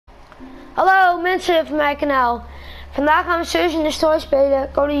Hallo mensen van mijn kanaal. Vandaag gaan we Search in the Story spelen.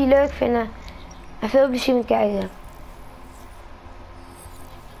 Ik hoop dat jullie het leuk vinden. En veel plezier met kijken.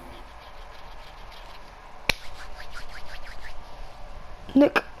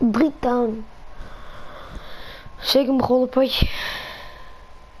 Nick, Breakdown. Zeker een begonnen potje.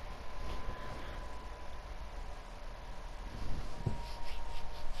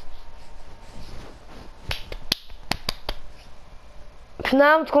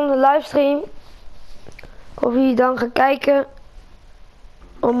 Vanavond komt een livestream. Of jullie dan gaan kijken.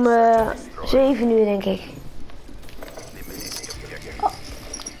 Om 7 uur denk ik. Oh.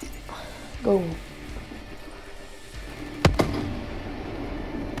 Go.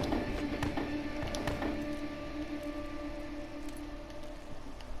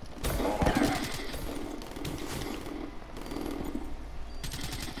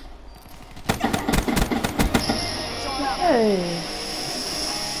 Hey.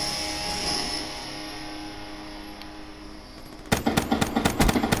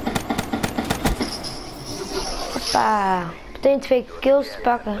 Hoppa. Meteen 2 kills te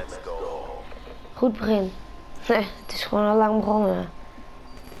pakken. Goed begin. Nee, het is gewoon al lang begonnen.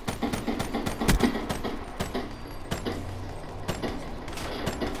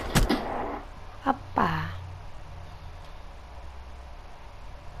 Hoppa.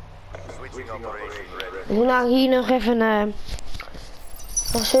 We doen nou hier nog even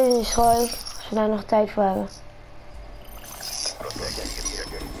nog Search Story, als we daar nog tijd voor hebben.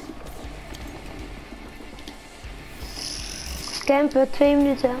 Campen 2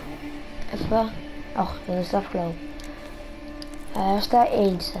 minuten. Even. Och, dan is het afgelopen. Als daar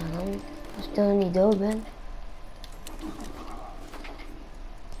 1 staan, dan, als ik dan nog niet dood ben.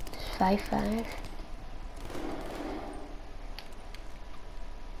 Het is 5-5.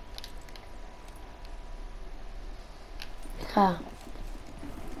 Ik ga.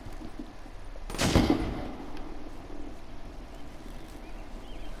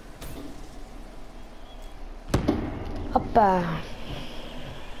 Hoppa.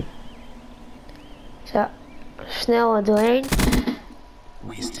 Zo, snel er doorheen.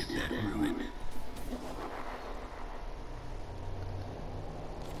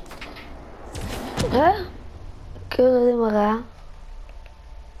 Huh? Ik wil het helemaal raar.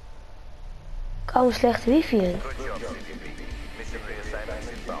 Ik hou een slechte wifi in.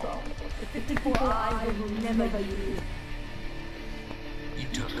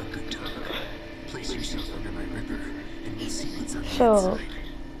 Zo.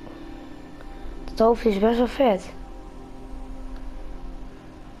 Het hoofd is best wel vet.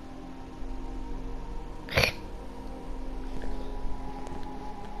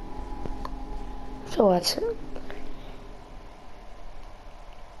 Zo wat ze.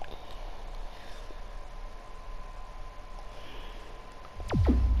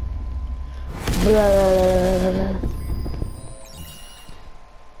 Blablabla.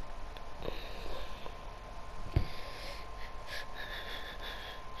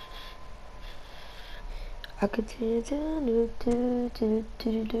 I continue to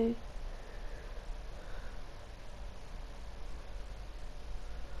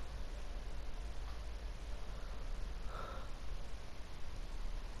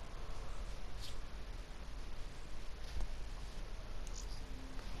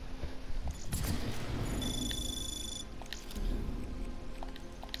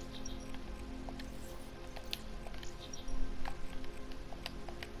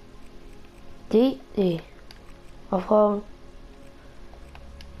die. Of gewoon.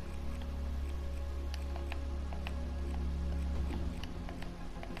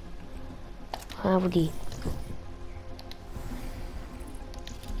 Gaan voor die.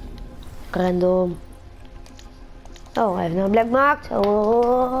 Random. Oh, hij heeft nou een black gemaakt.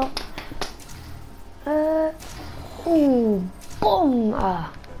 Oh. Bom. Ah.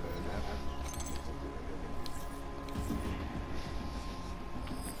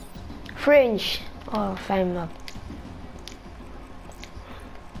 Fringe. Oh, fijn map.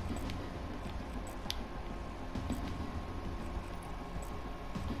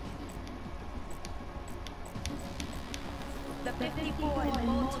 The 54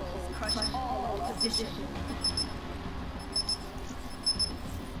 immortals crush all opposition.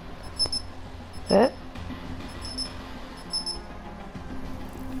 Huh?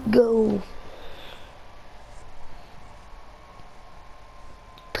 Go.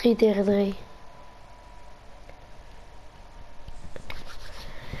 3 tegen 3.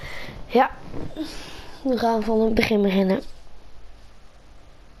 Ja, we gaan van het begin beginnen.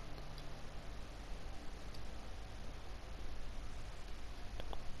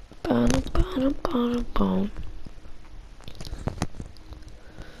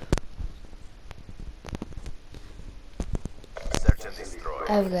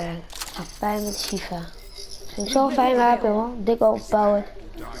 Even kijken. Ah, pijn met Shiva. Vind ik zo'n fijn wapen, hoor. Dik overpowered.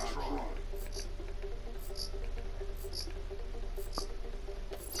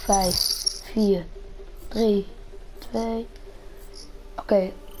 Vijf, 4, 3, 2.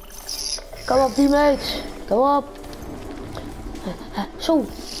 Oké. Kom op, teammates. Kom op. Zo.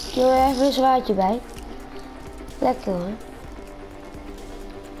 Hier heb je even een zwaardje bij. Lekker hoor.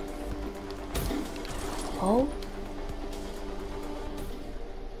 Oh.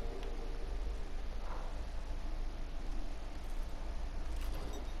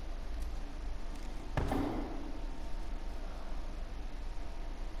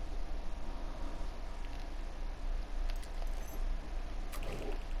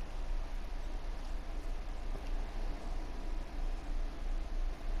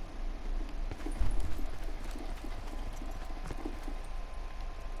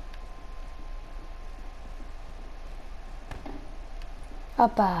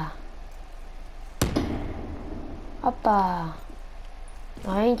 Hoppa. Hoppa.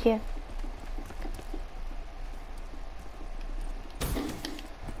 Nog eentje.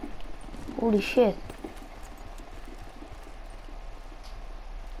 Holy shit.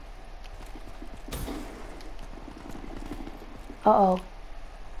 Uh-oh.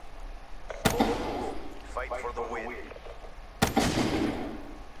 Fight for the win.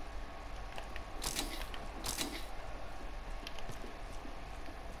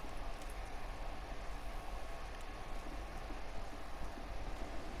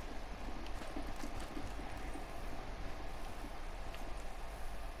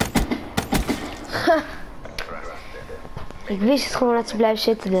 Ik wist het gewoon dat ze blijft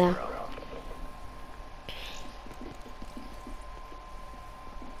zitten daar.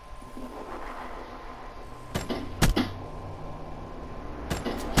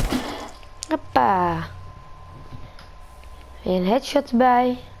 Hoppa. Weer een headshot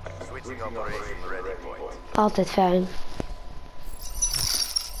erbij. Altijd fijn.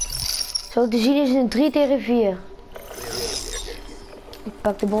 Zo te zien is het een 3 tegen 4. Ik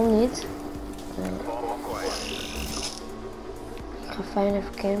pak de bom niet. Ik ga fijn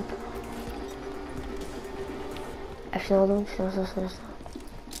even campen. Even snel doen, snel.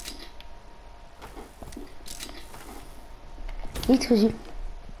 Niet gezien.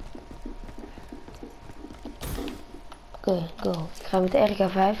 Oké, go. Ik ga met de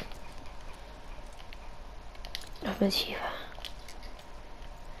RK5. Of met Shiva.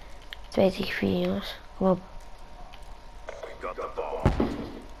 2 tegen 4 jongens. Kom op.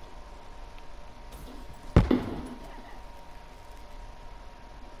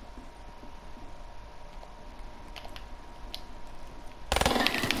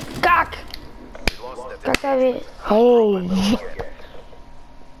 Kak! Kak daar weer. Oh.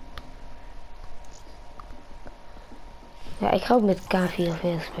 Ja, ik ga ook met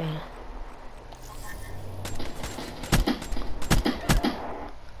K44 spelen.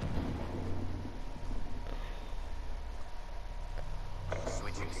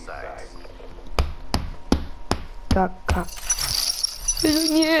 Kak. Dit is ook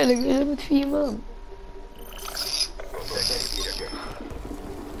niet eerlijk, we zijn met 4 man.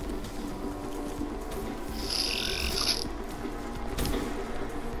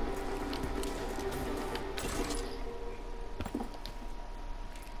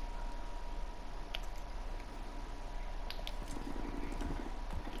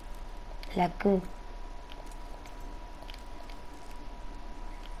 Lekker.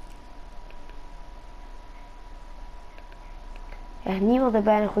 Er is niemand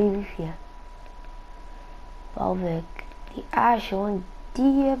erbij een goede wifi. Behalve ik. Die Aasjon,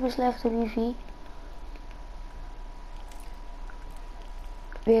 die hebben slechte wifi.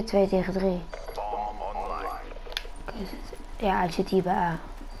 Weer 2 tegen 3. Ja, het zit hier bij A.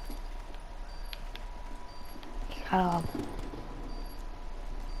 Ik ga erop.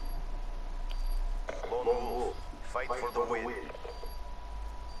 Fight for the win.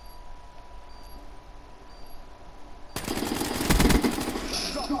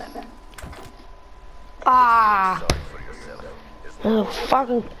 Ah! Een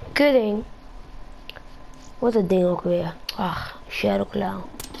fucking kudding. Wat het ding ook weer. Ach, Shadow Clown.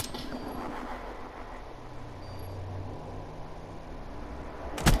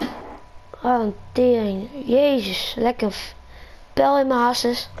 Ah, een tering. Jezus, lekker pijl in mijn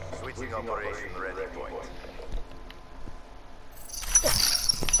hasses. Switching operation ready point.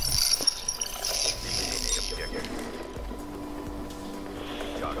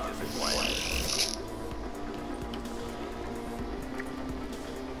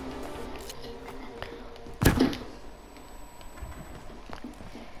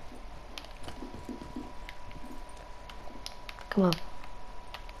 Kom op.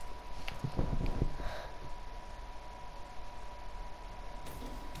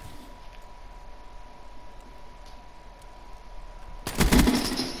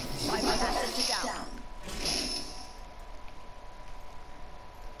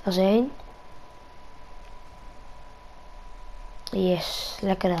 Dat is 1. Yes,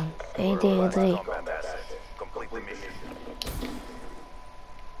 lekker dan. 1 tegen 3. Complete the mission.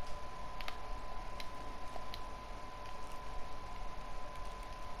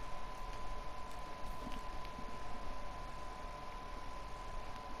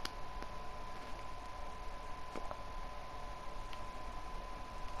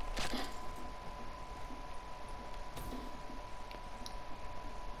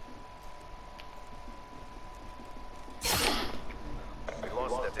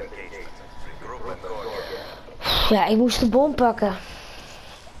 Ja, ik moest de bom pakken.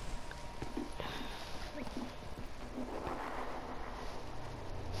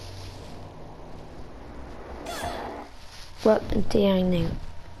 Wat een tering ding.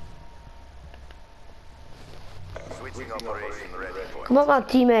 Kom op man,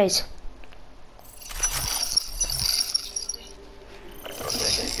 teammates.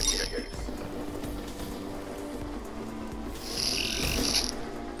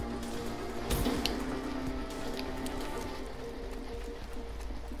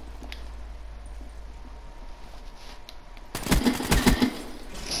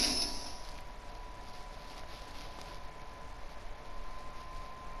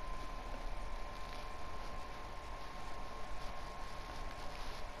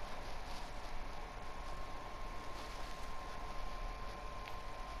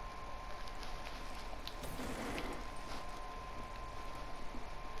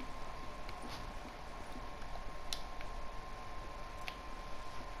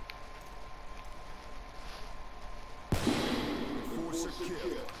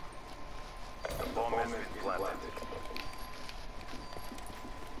 The bomb has been planted.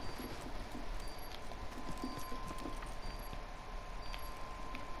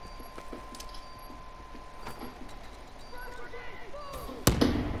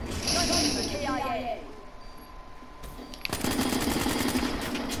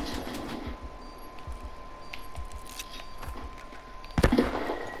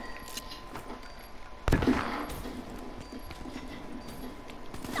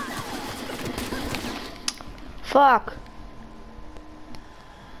 Fuck.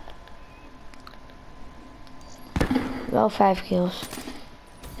 Wel 5 kills.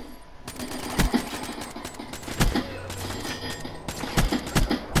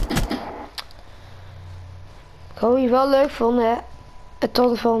 Ik hoop je wel leuk vonden, hè. En tot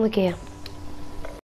de volgende keer.